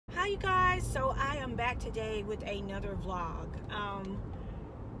So I am back today with another vlog.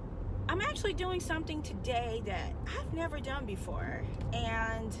 I'm actually doing something today that I've never done before,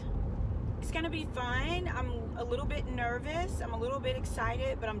 and it's gonna be fun. I'm a little bit nervous, I'm a little bit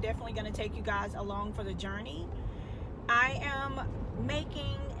excited, but I'm definitely gonna take you guys along for the journey. I am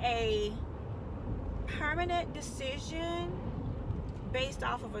making a permanent decision based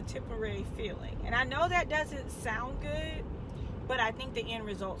off of a temporary feeling, and I know that doesn't sound good, but I think the end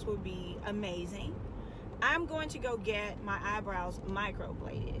results will be amazing. I'm going to go get my eyebrows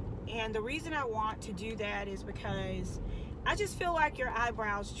microbladed, and the reason I want to do that is because I just feel like your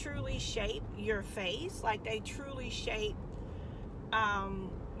eyebrows truly shape your face. Like, they truly shape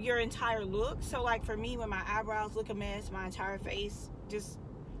your entire look. So like for me, when my eyebrows look a mess, my entire face just,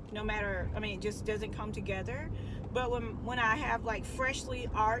 no matter, I mean, it just doesn't come together. But when I have like freshly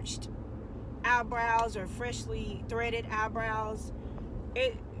arched eyebrows or freshly threaded eyebrows,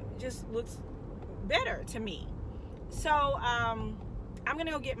 it just looks better to me. So I'm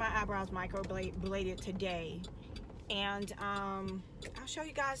gonna go get my eyebrows microbladed today, and I'll show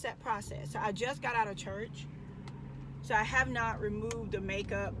you guys that process. So I just got out of church, so I have not removed the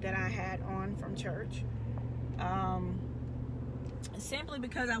makeup that I had on from church, simply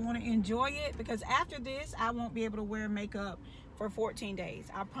because I want to enjoy it, because after this I won't be able to wear makeup for 14 days.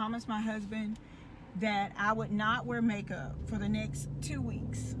 I promised my husband that I would not wear makeup for the next 2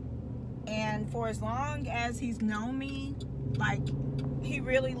 weeks, and for as long as he's known me, like, he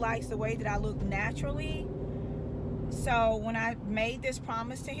really likes the way that I look naturally. So when I made this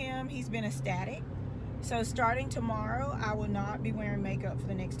promise to him, he's been ecstatic. So starting tomorrow, I will not be wearing makeup for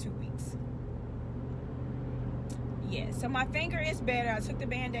the next 2 weeks. Yeah, so my finger is better. I took the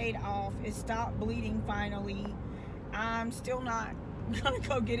band-aid off. It stopped bleeding finally. I'm still not gonna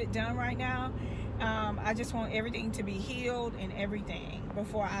go get it done right now. I just want everything to be healed and everything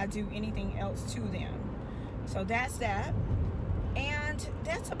before I do anything else to them. So that's that. And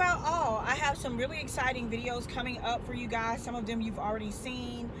that's about all. I have some really exciting videos coming up for you guys. Some of them you've already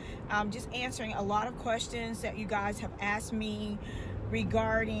seen. Just answering a lot of questions that you guys have asked me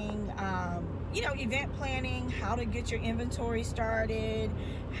regarding you know, event planning, how to get your inventory started,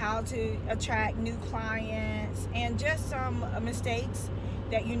 how to attract new clients, and just some mistakes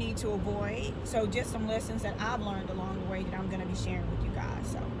that you need to avoid. So just some lessons that I've learned along the way that I'm going to be sharing with you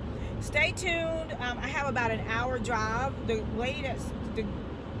guys. So stay tuned. I have about an hour drive. The lady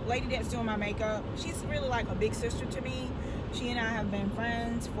that's doing my makeup, she's really like a big sister to me. She and I have been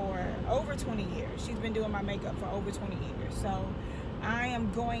friends for over 20 years. She's been doing my makeup for over 20 years. So I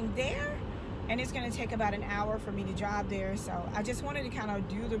am going there, and it's going to take about an hour for me to drive there. So I just wanted to kind of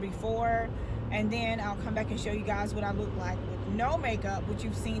do the before, and then I'll come back and show you guys what I look like with no makeup, which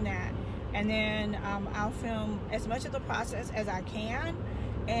you've seen that. And then I'll film as much of the process as I can,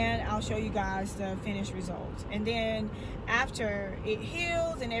 and I'll show you guys the finished results. And then after it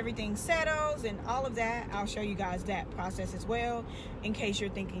heals and everything settles and all of that, I'll show you guys that process as well, in case you're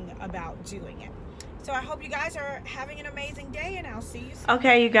thinking about doing it. So I hope you guys are having an amazing day, and I'll see you soon.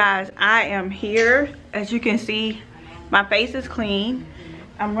 Okay, you guys, I am here. As you can see, my face is clean.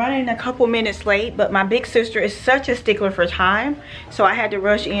 I'm running a couple minutes late, but my big sister is such a stickler for time, so I had to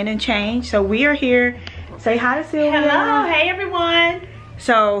rush in and change. So we are here. Say hi to Sylvia. Hello, hey everyone.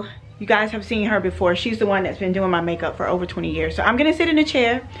 So you guys have seen her before. She's the one that's been doing my makeup for over 20 years. So I'm gonna sit in a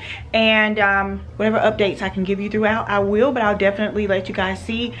chair, and whatever updates I can give you throughout, I will, but I'll definitely let you guys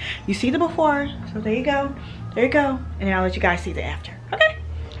see. You see the before, so there you go, and then I'll let you guys see the after, okay?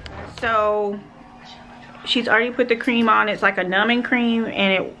 So she's already put the cream on. It's like a numbing cream,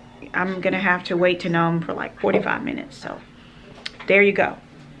 and I'm gonna have to wait to numb for like 45 minutes. So there you go.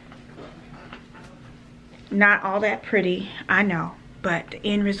 Not all that pretty, I know, but the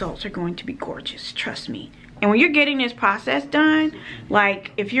end results are going to be gorgeous, trust me. And when you're getting this process done,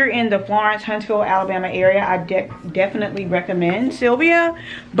 like if you're in the Florence, Huntsville, Alabama area, I definitely recommend Sylvia.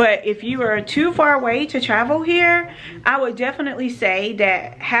 But if you are too far away to travel here, I would definitely say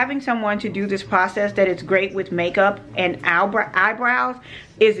that having someone to do this process that is great with makeup and eyebrows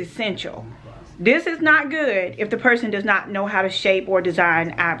is essential. This is not good if the person does not know how to shape or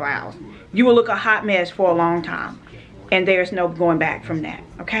design eyebrows. You will look a hot mess for a long time, and there's no going back from that,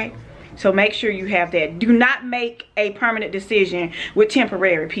 okay? So make sure you have that. Do not make a permanent decision with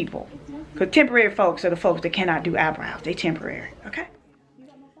temporary people, because temporary folks are the folks that cannot do eyebrows. They temporary, okay?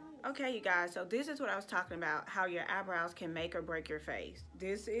 Okay, you guys, so this is what I was talking about, how your eyebrows can make or break your face.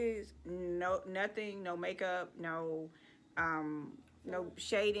 This is nothing, no makeup, no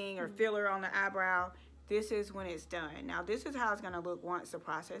shading or filler on the eyebrow. This is when it's done. Now, this is how it's going to look once the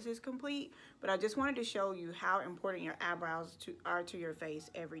process is complete, but I just wanted to show you how important your eyebrows are to your face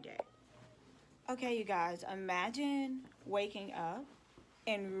every day. Okay, you guys, imagine waking up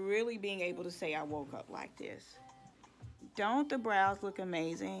and really being able to say I woke up like this. Don't the brows look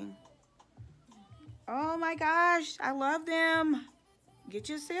amazing? Oh my gosh, I love them. Get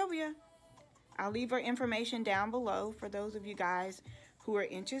your Sylvia. I'll leave her information down below for those of you guys who are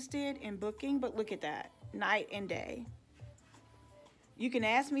interested in booking, but look at that, night and day. You can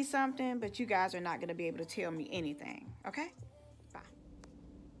ask me something, but you guys are not going to be able to tell me anything, okay? Bye.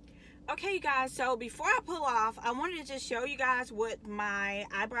 Okay, you guys, so before I pull off, I wanted to just show you guys what my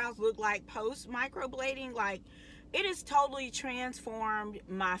eyebrows look like post microblading. Like, it has totally transformed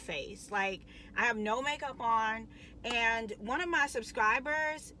my face. Like, I have no makeup on, and one of my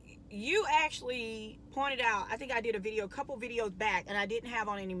subscribers, you actually pointed out, I think I did a video a couple videos back, and I didn't have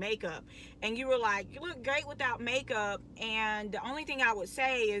on any makeup, and you were like, you look great without makeup, and the only thing I would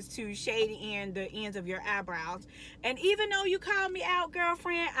say is to shade in the ends of your eyebrows. And even though you called me out,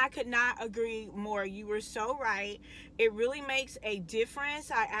 girlfriend, I could not agree more. You were so right. It really makes a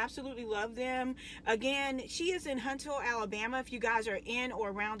difference. I absolutely love them. Again, she is in Huntsville, Alabama. If you guys are in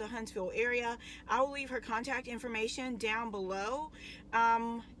or around the Huntsville area, I will leave her contact information down below.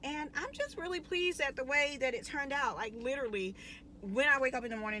 And I'm just really pleased at the way that it turned out. Like, literally, when I wake up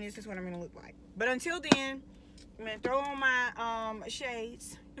in the morning, this is what I'm gonna look like. But until then, I'm gonna throw on my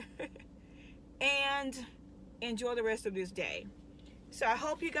shades and enjoy the rest of this day. So I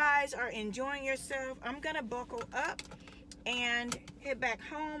hope you guys are enjoying yourself. I'm gonna buckle up and head back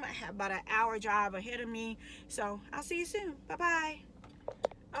home. I have about an hour drive ahead of me, so I'll see you soon. Bye-bye.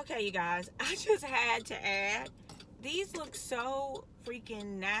 Okay, you guys, I just had to add, these look so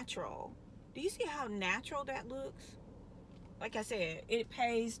freaking natural. Do you see how natural that looks? Like I said, it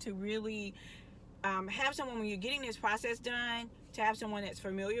pays to really have someone, when you're getting this process done, to have someone that's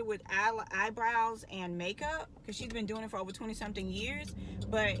familiar with eyebrows and makeup, because she's been doing it for over 20-something years,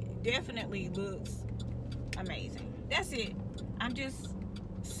 but definitely looks amazing. That's it. I'm just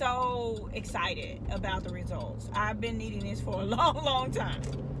so excited about the results. I've been needing this for a long time.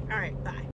 All right, bye.